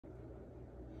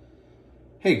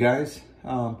Hey guys,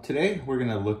 today we're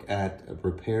going to look at a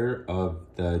repair of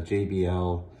the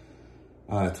JBL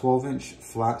 12-inch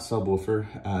flat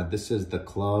subwoofer. This is the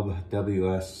Club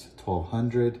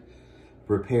WS1200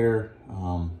 repair.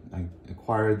 I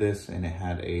acquired this and it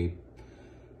had a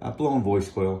blown voice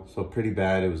coil, so pretty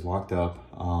bad. It was locked up,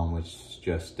 which is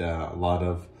just a lot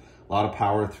of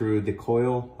power through the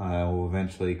coil. Will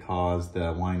eventually cause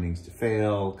the windings to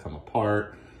fail, come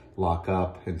apart, lock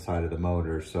up inside of the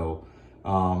motor. So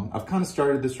I've kind of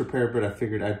started this repair, but I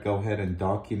figured I'd go ahead and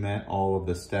document all of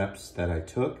the steps that I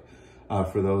took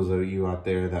for those of you out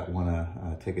there that want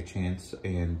to take a chance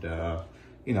and,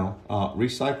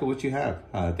 recycle what you have.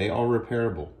 They are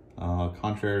repairable.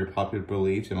 Contrary to popular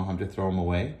beliefs, you don't have to throw them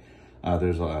away.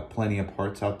 There's plenty of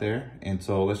parts out there. And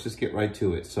so let's just get right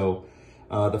to it. So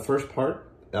the first part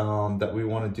that we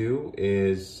want to do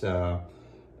is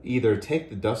either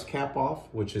take the dust cap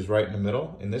off, which is right in the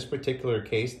middle. In this particular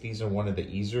case, these are one of the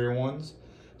easier ones.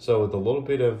 So with a little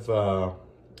bit of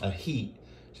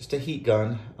just a heat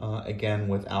gun, again,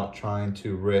 without trying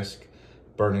to risk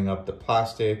burning up the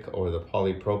plastic or the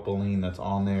polypropylene that's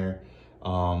on there.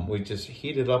 We just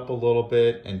heat it up a little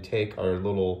bit and take our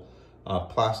little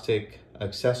plastic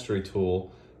accessory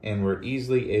tool, and we're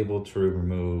easily able to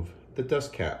remove the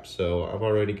dust cap. So I've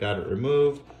already got it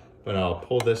removed, but I'll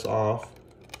pull this off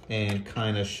and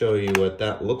kind of show you what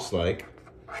that looks like.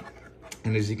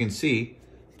 And as you can see,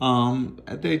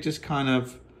 they just kind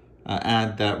of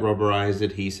add that rubberized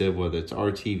adhesive, whether it's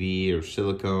RTV or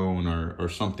silicone or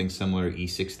something similar,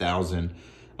 E6000.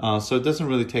 So it doesn't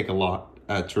really take a lot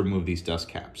to remove these dust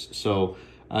caps. So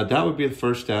that would be the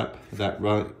first step that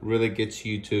really gets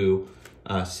you to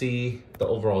see the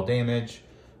overall damage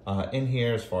in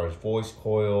here as far as voice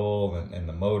coil and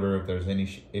the motor, if there's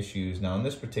any issues. Now in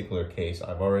this particular case,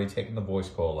 I've already taken the voice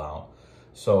coil out,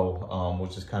 so we'll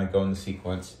just kind of go in the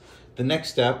sequence. The next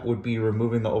step would be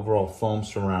removing the overall foam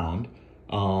surround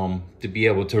to be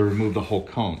able to remove the whole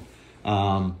cone.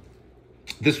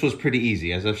 This was pretty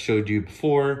easy, as I've showed you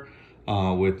before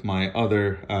with my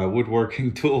other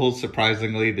woodworking tools.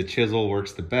 Surprisingly, the chisel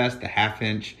works the best, the 1/2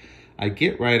 inch. I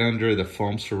get right under the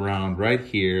foam surround right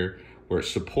here where it's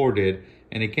supported,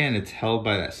 and again, it's held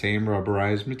by that same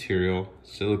rubberized material,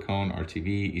 silicone,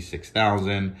 RTV,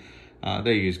 E6000.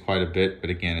 They use quite a bit, but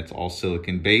again, it's all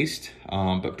silicone based,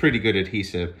 but pretty good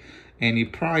adhesive. And you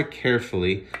pry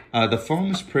carefully. The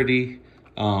foam is pretty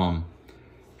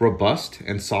robust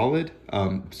and solid.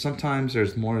 Sometimes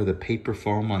there's more of the paper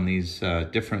foam on these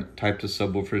different types of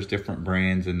subwoofers, different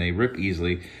brands, and they rip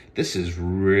easily. This is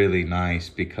really nice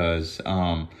because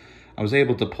I was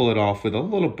able to pull it off with a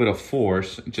little bit of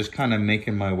force, just kind of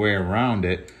making my way around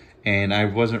it, and I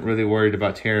wasn't really worried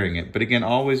about tearing it. But again,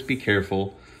 always be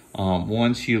careful.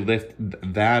 Once you lift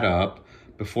that up,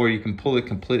 before you can pull it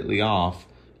completely off,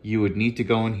 you would need to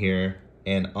go in here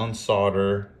and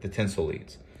unsolder the tinsel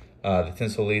leads. The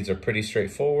tinsel leads are pretty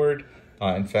straightforward.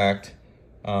 In fact,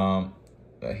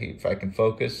 if I can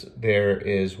focus, there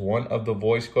is one of the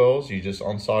voice coils. You just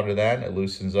unsolder that and it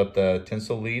loosens up the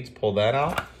tinsel leads. Pull that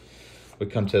out. We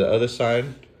come to the other side,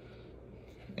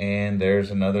 and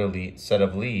there's another set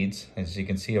of leads. As you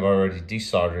can see, I've already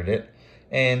desoldered it,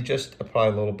 and just apply a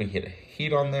little bit of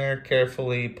heat on there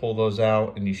carefully, pull those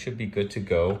out, and you should be good to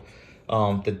go.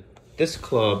 This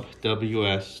Club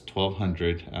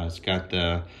WS1200, it's got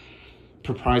the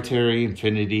proprietary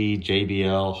Infinity,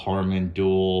 JBL, Harman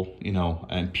dual,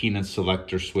 and peanut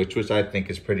selector switch, which I think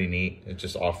is pretty neat. It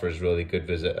just offers really good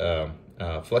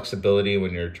flexibility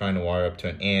when you're trying to wire up to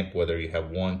an amp, whether you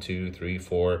have 1, 2, 3,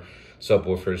 4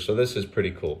 subwoofers. So this is pretty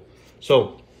cool.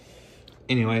 So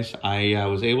anyways, I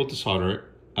was able to solder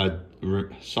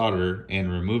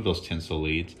and remove those tinsel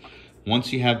leads.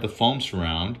 Once you have the foam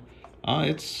surround,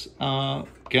 it's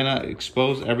gonna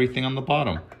expose everything on the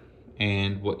bottom.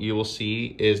 And what you will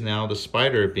see is now the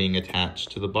spider being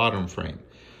attached to the bottom frame.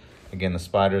 Again, the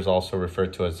spider is also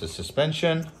referred to as the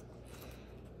suspension.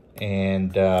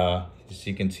 And as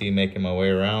you can see, making my way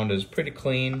around is pretty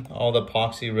clean. All the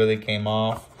epoxy really came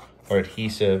off, or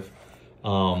adhesive.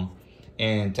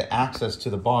 And to access to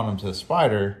the bottom to the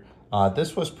spider,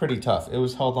 this was pretty tough. It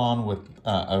was held on with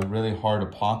a really hard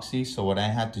epoxy. So what I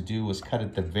had to do was cut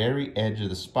at the very edge of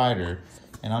the spider,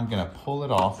 and I'm gonna pull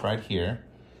it off right here.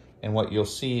 And what you'll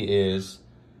see is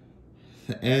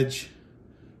the edge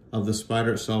of the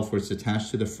spider itself, where it's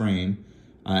attached to the frame,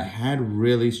 had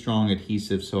really strong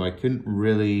adhesive, so I couldn't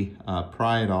really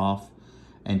pry it off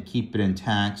and keep it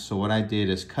intact. So what I did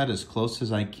is cut as close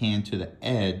as I can to the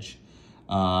edge,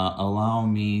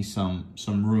 allowing me some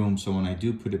room, so when I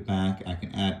do put it back, I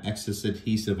can add excess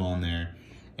adhesive on there,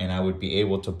 and I would be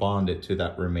able to bond it to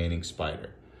that remaining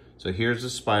spider. So here's the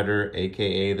spider,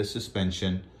 AKA the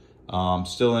suspension,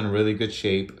 still in really good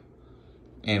shape.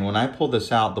 And when I pulled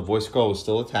this out, the voice coil was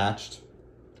still attached,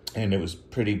 and it was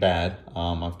pretty bad.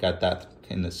 I've got that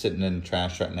sitting in the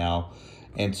trash right now.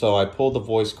 And so I pulled the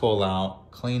voice coil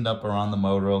out, cleaned up around the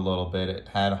motor a little bit. It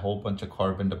had a whole bunch of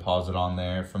carbon deposit on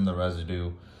there from the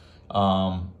residue.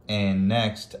 And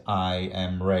next I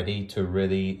am ready to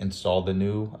really install the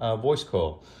new voice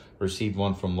coil. Received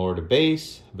one from lower to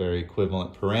base, very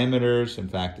equivalent parameters. In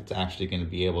fact, it's actually going to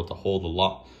be able to hold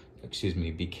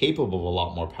be capable of a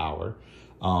lot more power.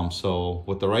 So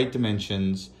with the right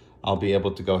dimensions, I'll be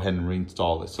able to go ahead and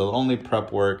reinstall it. So the only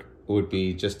prep work would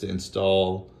be just to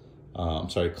install,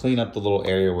 clean up the little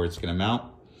area where it's going to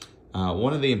mount.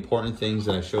 One of the important things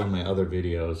that I showed in my other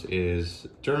videos is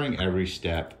during every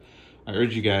step, I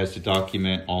urge you guys to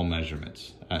document all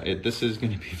measurements. This is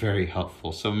going to be very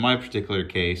helpful. So in my particular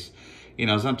case,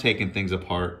 as I'm taking things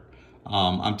apart,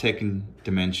 I'm taking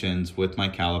dimensions with my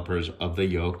calipers of the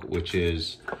yoke, which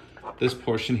is this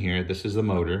portion here. This is the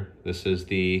motor. This is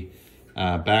the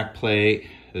back plate.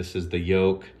 This is the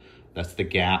yoke. That's the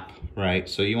gap, right?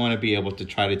 So you want to be able to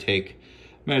try to take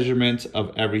measurements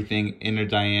of everything, inner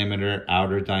diameter,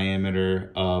 outer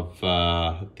diameter of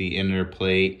the inner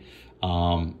plate,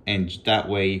 and that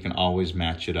way you can always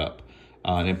match it up.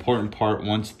 An important part,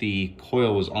 once the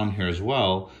coil was on here as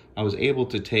well, I was able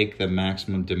to take the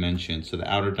maximum dimension. So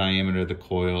the outer diameter of the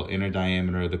coil, inner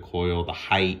diameter of the coil, the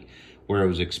height where it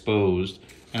was exposed,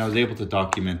 and I was able to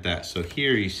document that. So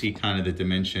here you see kind of the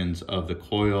dimensions of the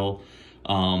coil.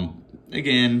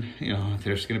 Again,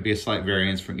 there's going to be a slight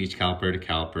variance from each caliper to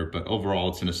caliper, but overall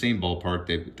it's in the same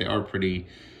ballpark. They are pretty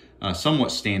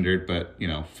somewhat standard, but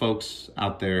folks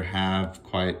out there have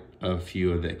quite a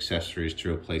few of the accessories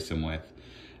to replace them with.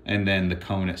 And then the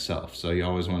cone itself. So you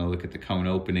always want to look at the cone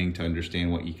opening to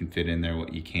understand what you can fit in there,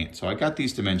 what you can't. So I got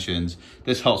these dimensions.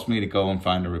 This helps me to go and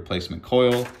find a replacement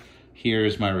coil.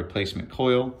 Here's my replacement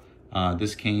coil.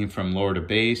 This came from lower to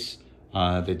base.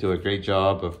 They do a great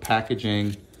job of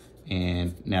packaging.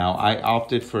 And now I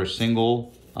opted for a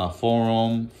single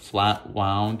 4-ohm flat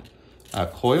wound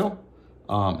coil.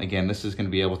 Again, this is going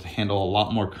to be able to handle a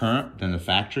lot more current than the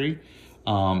factory.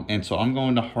 And so I'm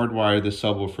going to hardwire the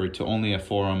subwoofer to only a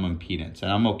 4-ohm impedance,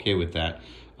 and I'm okay with that.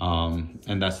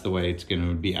 And that's the way it's going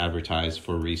to be advertised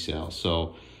for resale.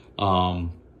 So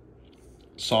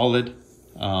solid,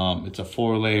 it's a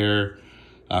 4-layer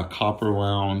copper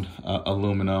wound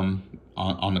aluminum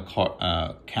on the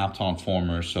Kapton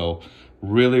former, so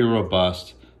really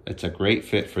robust. It's a great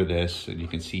fit for this, and you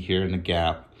can see here in the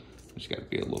gap. Just got to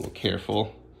be a little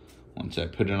careful. Once I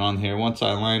put it on here, once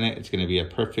I line it, it's going to be a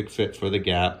perfect fit for the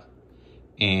gap.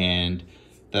 And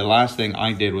the last thing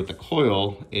I did with the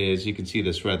coil is, you can see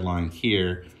this red line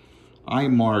here. I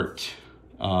marked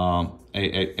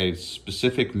a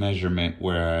specific measurement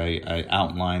where I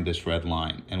outlined this red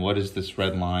line. And what is this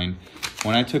red line?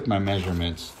 When I took my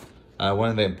measurements, one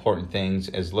of the important things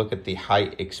is look at the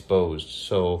height exposed.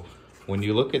 So when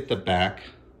you look at the back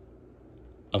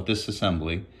of this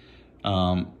assembly,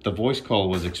 the voice coil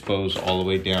was exposed all the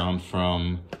way down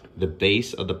from the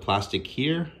base of the plastic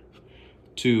here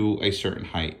to a certain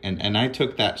height. And I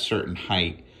took that certain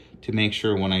height to make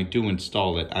sure when I do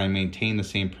install it, I maintain the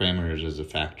same parameters as the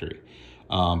factory.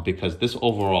 Because this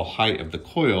overall height of the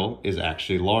coil is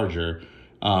actually larger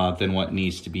than what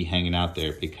needs to be hanging out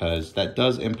there, because that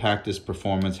does impact this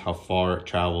performance, how far it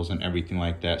travels and everything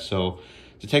like that. So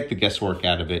to take the guesswork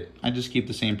out of it, I just keep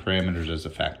the same parameters as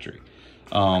the factory.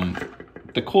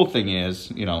 The cool thing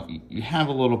is, you have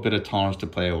a little bit of tolerance to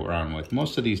play around with.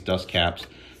 Most of these dust caps,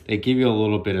 they give you a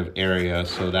little bit of area,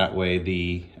 so that way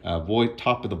the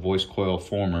top of the voice coil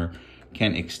former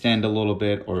can extend a little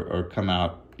bit or come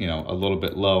out, a little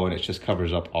bit low, and it just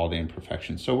covers up all the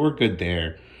imperfections. So we're good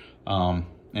there. And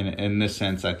in this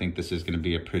sense, I think this is going to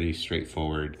be a pretty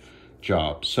straightforward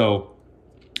job. So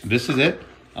this is it.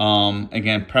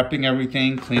 Again, prepping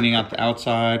everything, cleaning out the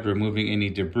outside, removing any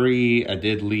debris. I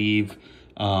did leave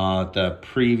the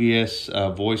previous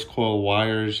voice coil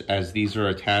wires, as these are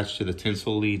attached to the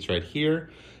tinsel leads right here.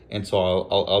 And so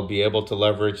I'll be able to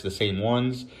leverage the same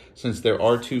ones. Since there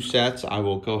are 2 sets, I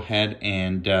will go ahead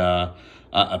and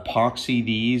epoxy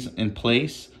these in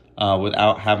place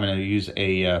without having to use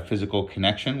a physical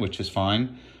connection, which is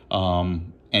fine.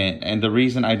 And the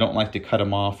reason I don't like to cut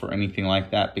them off or anything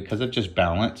like that, because of just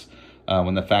balance.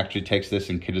 When the factory takes this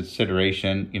in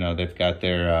consideration, they've got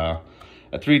their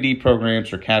 3D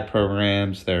programs or CAD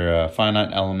programs, their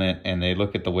finite element, and they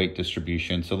look at the weight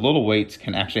distribution. So little weights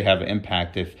can actually have an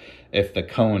impact if if the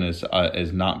cone is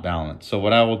not balanced. So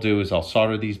what I will do is I'll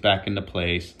solder these back into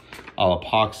place. I'll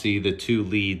epoxy the 2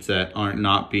 leads that aren't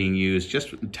not being used,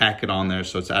 just tack it on there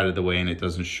so it's out of the way and it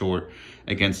doesn't short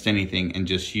against anything, and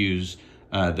just use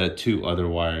the 2 other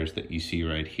wires that you see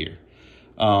right here.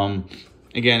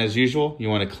 Again, as usual, you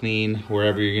want to clean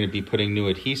wherever you're going to be putting new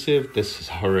adhesive. This is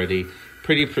already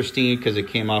pretty pristine because it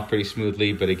came off pretty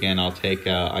smoothly, but again, I'll take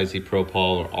isopropyl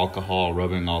or alcohol,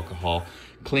 rubbing alcohol,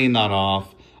 clean that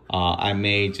off. I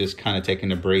may just kind of take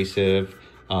an abrasive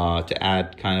to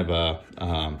add kind of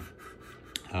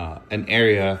an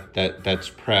area that's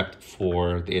prepped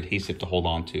for the adhesive to hold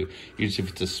on to. Usually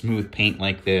if it's a smooth paint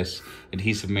like this,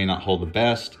 adhesive may not hold the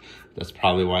best. That's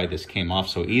probably why this came off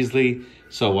so easily.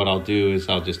 So what I'll do is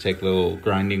I'll just take a little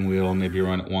grinding wheel, maybe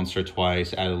run it once or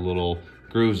twice, add a little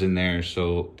grooves in there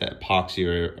so that epoxy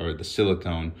or the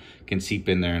silicone can seep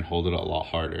in there and hold it a lot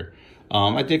harder.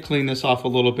 I did clean this off a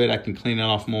little bit. I can clean it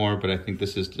off more, but I think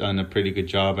this has done a pretty good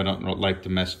job. I don't like to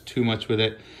mess too much with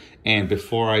it. And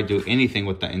before I do anything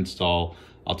with the install,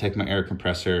 I'll take my air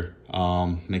compressor,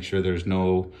 make sure there's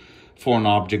no foreign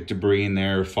object debris in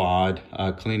there,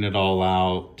 FOD, clean it all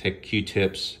out, take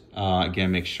Q-tips,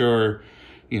 again, make sure,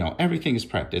 you know, everything is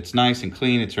prepped. It's nice and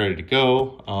clean, it's ready to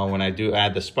go. When I do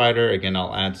add the spider, again,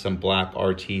 I'll add some black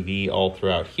RTV all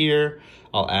throughout here.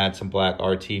 I'll add some black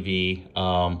RTV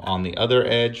on the other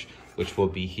edge, which will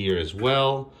be here as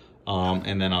well.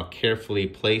 And then I'll carefully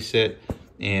place it.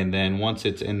 And then once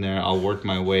it's in there, I'll work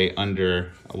my way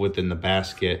under within the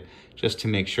basket just to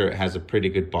make sure it has a pretty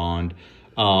good bond.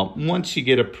 Once you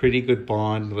get a pretty good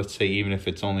bond, let's say even if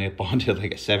it's only a bond at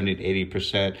like a 70 to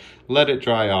 80%, let it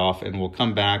dry off and we'll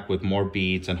come back with more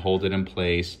beads and hold it in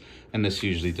place. And this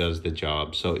usually does the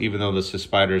job. So even though this is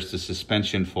spider is the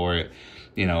suspension for it,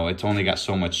 you know, it's only got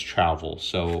so much travel.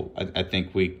 So I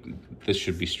think this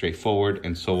should be straightforward.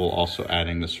 And so we'll also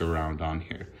adding the surround on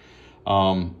here.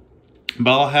 But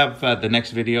I'll have the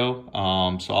next video,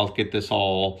 so I'll get this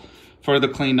all further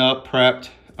cleaned up, prepped.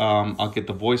 I'll get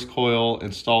the voice coil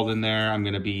installed in there. I'm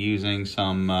going to be using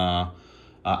some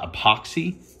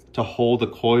epoxy to hold the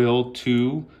coil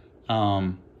to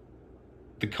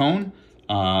the cone.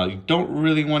 You don't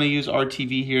really want to use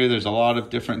RTV here. There's a lot of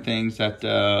different things that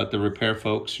the repair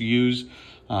folks use.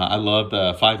 I love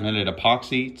the 5-minute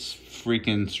epoxy. It's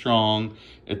freaking strong.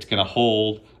 It's going to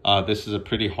hold. This is a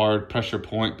pretty hard pressure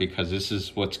point because this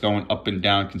is what's going up and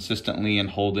down consistently and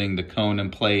holding the cone in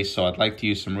place. So I'd like to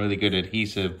use some really good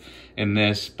adhesive in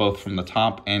this, both from the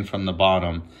top and from the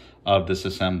bottom of this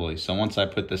assembly. So once I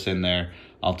put this in there,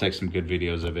 I'll take some good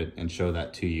videos of it and show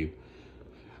that to you.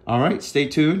 All right, stay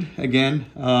tuned. Again,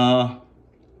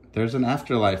 there's an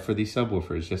afterlife for these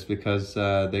subwoofers just because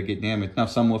they get damaged. Now,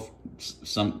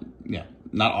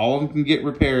 not all of them can get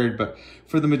repaired, but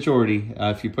for the majority,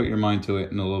 if you put your mind to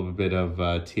it and a little bit of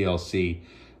TLC,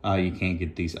 you can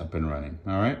get these up and running.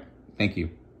 All right, thank you.